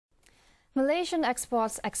Malaysian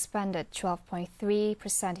exports expanded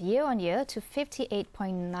 12.3% year-on-year to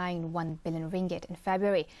 58.91 billion ringgit in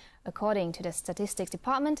February. According to the Statistics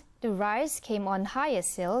Department, the rise came on higher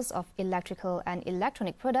sales of electrical and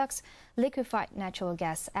electronic products, liquefied natural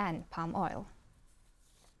gas and palm oil.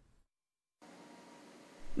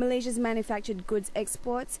 Malaysia's manufactured goods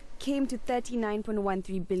exports came to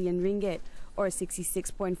 39.13 billion ringgit, or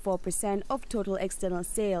 66.4% of total external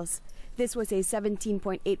sales. This was a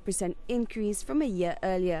 17.8% increase from a year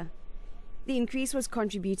earlier. The increase was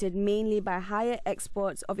contributed mainly by higher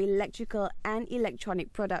exports of electrical and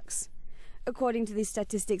electronic products. According to the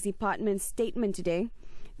Statistics Department's statement today,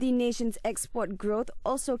 the nation's export growth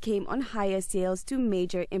also came on higher sales to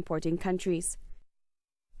major importing countries.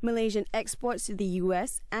 Malaysian exports to the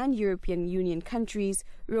US and European Union countries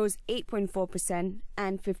rose 8.4%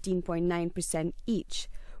 and 15.9% each,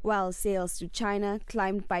 while sales to China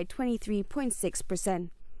climbed by 23.6%.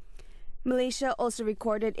 Malaysia also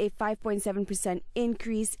recorded a 5.7%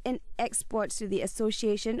 increase in exports to the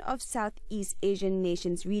Association of Southeast Asian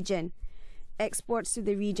Nations region. Exports to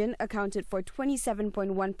the region accounted for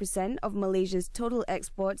 27.1% of Malaysia's total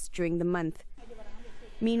exports during the month.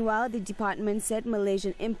 Meanwhile, the department said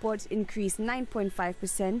Malaysian imports increased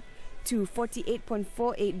 9.5% to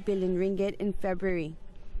 48.48 billion ringgit in February.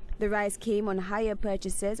 The rise came on higher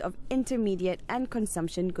purchases of intermediate and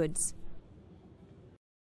consumption goods.